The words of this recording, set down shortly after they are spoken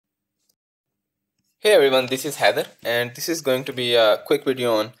Hey everyone, this is Heather, and this is going to be a quick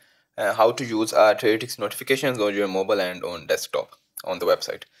video on how to use our Tradytics notifications on your mobile and on desktop on the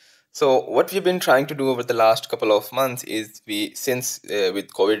website. So what we've been trying to do over the last couple of months is since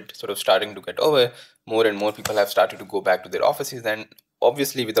with COVID sort of starting to get over, more and more people have started to go back to their offices, and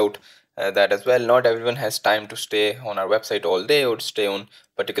obviously without that as well, not everyone has time to stay on our website all day or stay on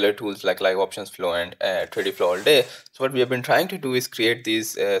particular tools like live options flow and Trady flow all day. So what we have been trying to do is create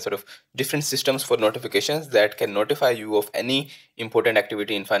these sort of different systems for notifications that can notify you of any important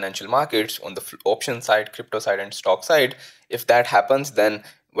activity in financial markets on the option side, crypto side, and stock side. If that happens, then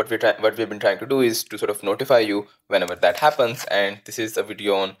what we've been trying to do is to sort of notify you whenever that happens. And this is a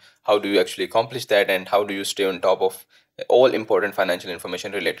video on how do you actually accomplish that and how do you stay on top of all important financial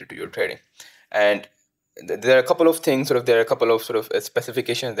information related to your trading. And there are a couple of things there are a couple of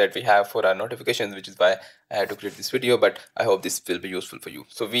specifications that we have for our notifications, which is why I had to create this video, but I hope this will be useful for you.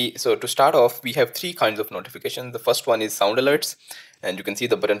 So to start off, we have three kinds of notifications. The first one is sound alerts, and you can see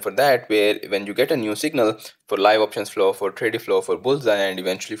the button for that, where when you get a new signal for live options flow, for Trady flow, for Bullseye, and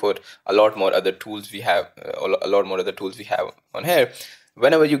eventually for a lot more other tools we have on here.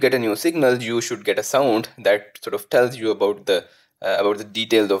 Whenever you get a new signal, you should get a sound that sort of tells you about the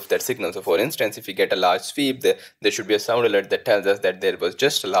details of that signal. So for instance, if you get a large sweep, there should be a sound alert that tells us that there was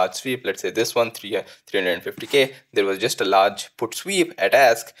just a large sweep. Let's say this one, 350K, there was just a large put sweep at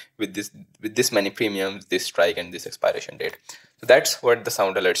ask with this many premiums, this strike, and this expiration date. So that's what the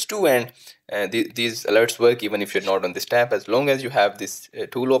sound alerts do, and these alerts work even if you're not on this tab. As long as you have this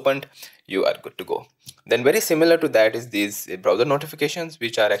tool opened, you are good to go. Then very similar to that is these browser notifications,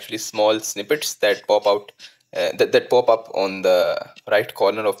 which are actually small snippets that pop out that pop up on the right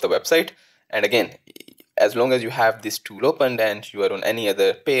corner of the website. And again, as long as you have this tool opened and you are on any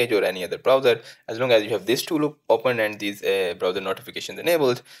other page or any other browser, as long as you have this tool open and these browser notifications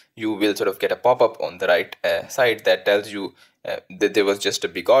enabled, you will sort of get a pop-up on the right side that tells you that there was just a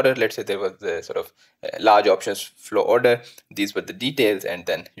big order. Let's say there was a sort of large options flow order. These were the details, and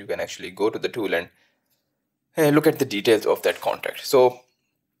then you can actually go to the tool and look at the details of that contract. So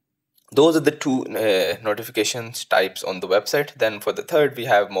those are the two notifications types on the website. Then for the third, we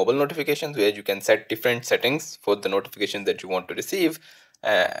have mobile notifications, where you can set different settings for the notifications that you want to receive,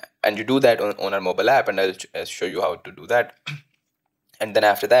 and you do that on our mobile app, and I'll show you how to do that. And then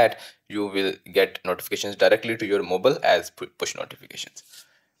after that, you will get notifications directly to your mobile as push notifications.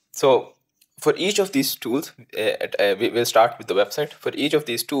 So for each of these tools, we will start with the website. For each of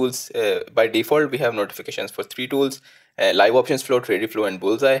these tools, by default, we have notifications for three tools: live options flow, Trady flow, and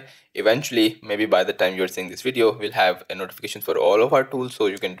Bullseye. Eventually, maybe by the time you're seeing this video, we'll have a notification for all of our tools, so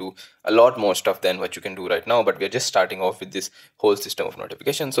you can do a lot more stuff than what you can do right now. But we're just starting off with this whole system of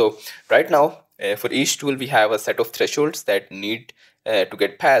notifications. So right now, for each tool, we have a set of thresholds that need to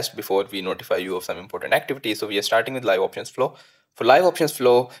get passed before we notify you of some important activity. So we are starting with live options flow. For live options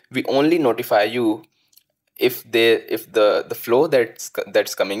flow, we only notify you if the flow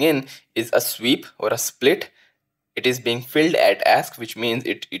that's coming in is a sweep or a split. It is being filled at ask, which means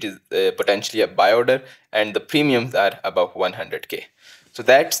it is potentially a buy order, and the premiums are above 100K. So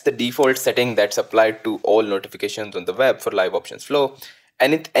that's the default setting that's applied to all notifications on the web for live options flow.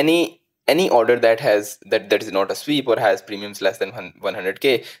 And any order that is not a sweep or has premiums less than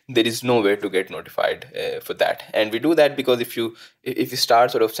 100K, there is no way to get notified for that. And we do that because if you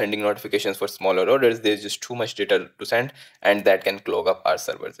start sort of sending notifications for smaller orders, there's just too much data to send, and that can clog up our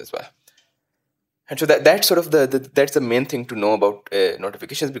servers as well. And so that's sort of that's the main thing to know about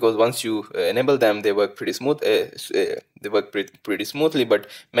notifications, because once you enable them, they work pretty smooth. They work pretty smoothly. But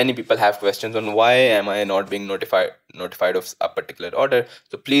many people have questions on why am I not being notified of a particular order.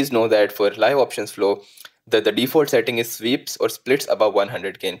 So please know that for live options flow, the default setting is sweeps or splits above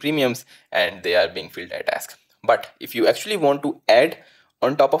 100K in premiums, and they are being filled at ask. But if you actually want to add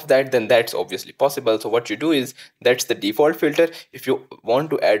on top of that, then that's obviously possible. So what you do is, that's the default filter. If you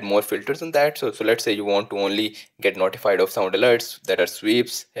want to add more filters on that, so let's say you want to only get notified of sound alerts that are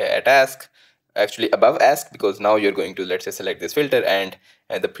sweeps at ask, actually above ask, because now you're going to, let's say, select this filter, and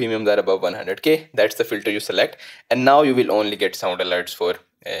the premiums are above 100K. That's the filter you select, and now you will only get sound alerts for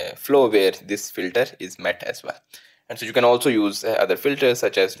flow where this filter is met as well. And so you can also use other filters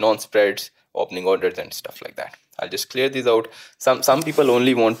such as non-spreads, opening orders, and stuff like that. I'll just clear these out. Some people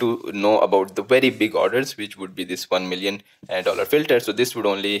only want to know about the very big orders, which would be this $1 million filter. So this would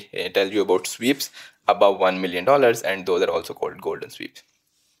only tell you about sweeps above $1 million, and those are also called golden sweeps.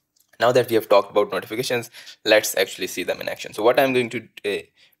 Now that we have talked about notifications, let's actually see them in action. So what I'm going to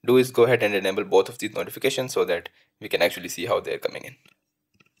do is go ahead and enable both of these notifications so that we can actually see how they're coming in.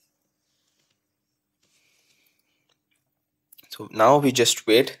 So now we just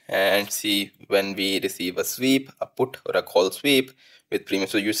wait and see when we receive a sweep, a put or a call sweep with premium.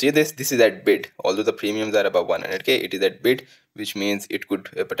 So you see this is at bid. Although the premiums are above 100k, it is at bid, which means it could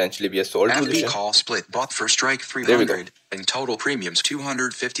potentially be a sold position. Call split bought for strike 300 and total premiums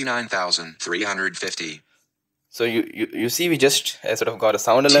 259,350. So you see we just sort of got a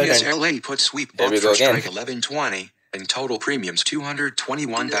sound alert. TSLA put sweep bought for strike 1120. And total premiums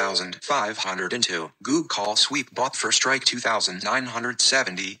 221,502. Google call sweep bought for strike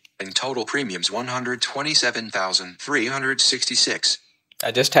 2,970. And total premiums 127,366.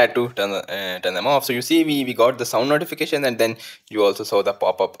 I just had to turn them off. So you see we got the sound notification, and then you also saw the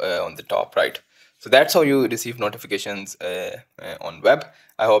pop-up on the top right. So that's how you receive notifications on web.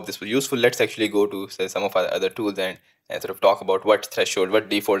 I hope this was useful. Let's actually go to say some of our other tools and sort of talk about what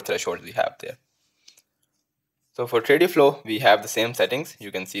default threshold we have there. So for Tradyflow, we have the same settings.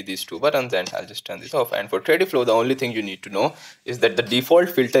 You can see these two buttons, and I'll just turn this off. And for Tradyflow, the only thing you need to know is that the default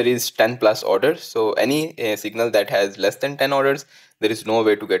filter is 10 plus orders. So any signal that has less than 10 orders, there is no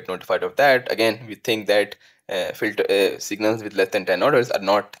way to get notified of that. Again, we think that signals with less than 10 orders are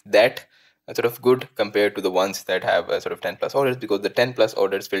not that sort of good compared to the ones that have sort of 10 plus orders, because the 10 plus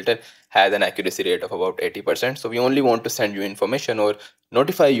orders filter has an accuracy rate of about 80%. So we only want to send you information or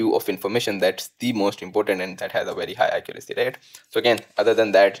notify you of information that's the most important and that has a very high accuracy rate. So again, other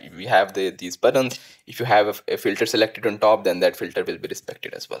than that, we have these buttons. If you have a filter selected on top, then that filter will be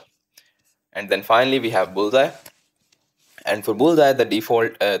respected as well. And then finally we have Bullseye. And for Bullseye, the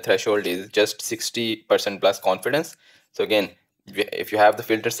default threshold is just 60% plus confidence. So again, if you have the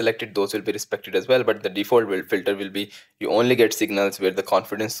filter selected, those will be respected as well, but the default filter will be you only get signals where the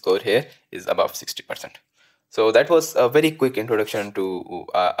confidence score here is above 60%. So that was a very quick introduction to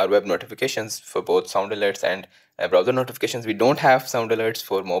our web notifications for both sound alerts and browser notifications. We don't have sound alerts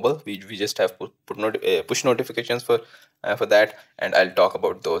for mobile. We just have push notifications for that, and I'll talk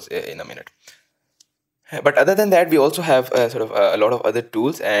about those in a minute. But other than that, we also have sort of a lot of other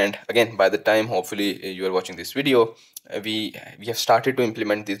tools, and again, by the time hopefully you are watching this video, we have started to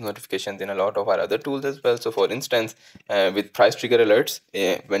implement these notifications in a lot of our other tools as well. So for instance, with price trigger alerts,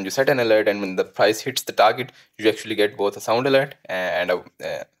 when you set an alert and when the price hits the target, you actually get both a sound alert and a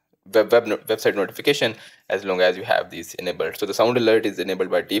website notification as long as you have these enabled. So the sound alert is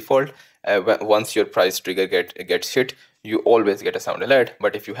enabled by default. Once your price trigger gets hit, you always get a sound alert.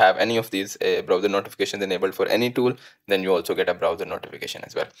 But if you have any of these browser notifications enabled for any tool, then you also get a browser notification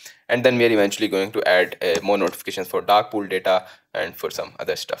as well. And then we are eventually going to add more notifications for dark pool data and for some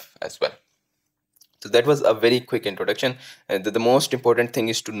other stuff as well. So that was a very quick introduction. The most important thing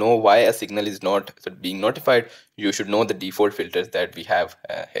is to know why a signal is not being notified. You should know the default filters that we have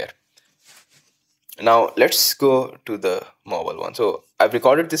here. Now let's go to the mobile one. So I've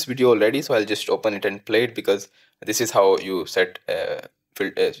recorded this video already, so I'll just open it and play it, because this is how you set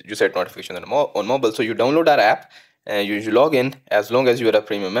notifications on mobile. So you download our app and you log in. As long as you are a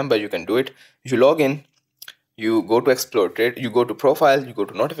premium member, you can do it. You log in, you go to explore trade, you go to profile, you go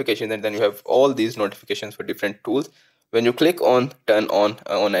to notifications, and then you have all these notifications for different tools. When you click on turn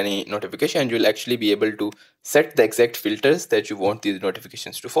on any notification, you'll actually be able to set the exact filters that you want these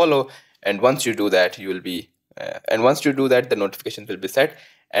notifications to follow. And once you do that, the notifications will be set.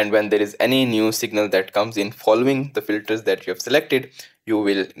 And when there is any new signal that comes in following the filters that you have selected, you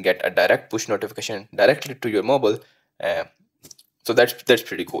will get a direct push notification directly to your mobile. So that's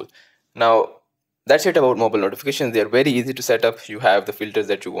pretty cool. Now, that's it about mobile notifications. They are very easy to set up. You have the filters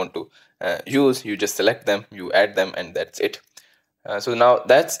that you want to use. You just select them, you add them, and that's it. So now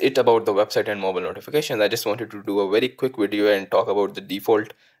that's it about the website and mobile notifications. I just wanted to do a very quick video and talk about the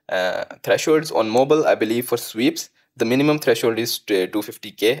default thresholds on mobile. I believe for sweeps, the minimum threshold is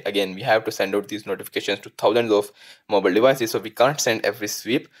 250k. Again, we have to send out these notifications to thousands of mobile devices, so we can't send every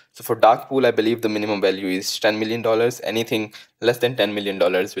sweep. So for dark pool, I believe the minimum value is $10 million. Anything less than $10 million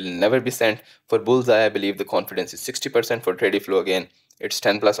will never be sent. For Bullseye, I believe the confidence is 60%. For Tradyflow, again, it's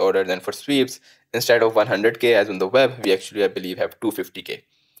 10 plus orders. And for sweeps, instead of 100k as on the web, we actually, I believe, have 250k.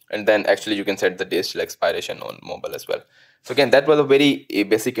 And then actually you can set the days till expiration on mobile as well. So again, that was a very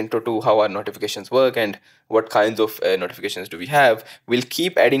basic intro to how our notifications work and what kinds of notifications do we have. We'll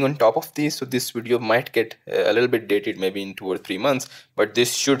keep adding on top of these. So this video might get a little bit dated, maybe in 2 or 3 months, but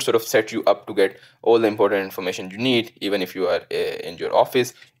this should sort of set you up to get all the important information you need, even if you are in your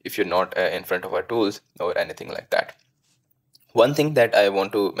office, if you're not in front of our tools or anything like that. One thing that I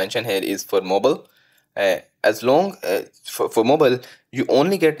want to mention here is for mobile, As long for mobile, you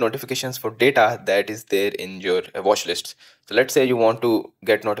only get notifications for data that is there in your watch lists. So let's say you want to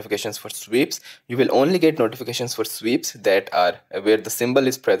get notifications for sweeps, you will only get notifications for sweeps that are where the symbol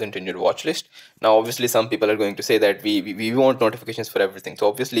is present in your watch list. Now obviously some people are going to say that we want notifications for everything, so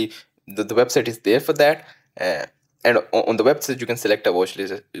obviously the website is there for that. And on the website you can select a watch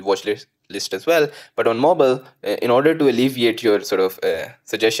list as well. But on mobile, in order to alleviate your sort of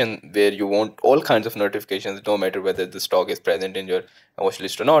suggestion where you want all kinds of notifications no matter whether the stock is present in your watch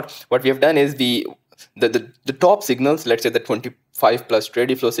list or not, what we have done is the top signals, let's say the 25 plus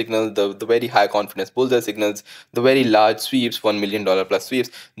trade flow signal, the very high confidence bullseye signals, the very large sweeps, $1 million plus sweeps,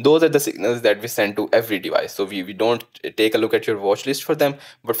 those are the signals that we send to every device. So we don't take a look at your watch list for them,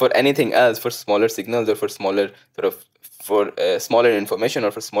 but for anything else, for smaller signals or for smaller sort of for smaller information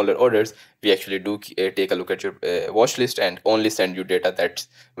or for smaller orders, we actually do take a look at your watch list and only send you data that's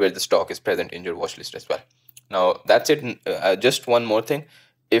where the stock is present in your watch list as well. Now that's it. Just one more thing.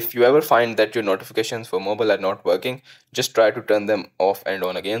 If you ever find that your notifications for mobile are not working, just try to turn them off and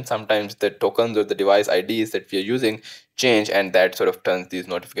on again. Sometimes the tokens or the device IDs that we are using change, and that sort of turns these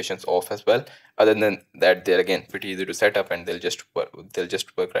notifications off as well. Other than that, they're again pretty easy to set up and they'll just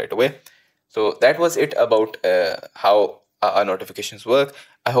work right away. So that was it about how our notifications work.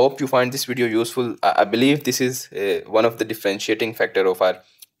 I hope you find this video useful. I believe this is one of the differentiating factor of our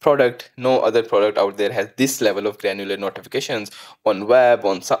product. No other product out there has this level of granular notifications on web,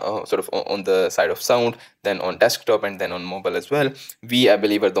 on sort of on the side of sound, then on desktop, and then on mobile as well. We, I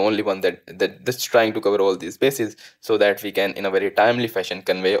believe, are the only one that's trying to cover all these bases so that we can in a very timely fashion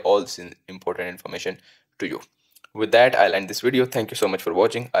convey all this important information to you. With that, I'll end this video. Thank you so much for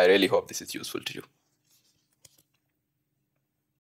watching. I really hope this is useful to you.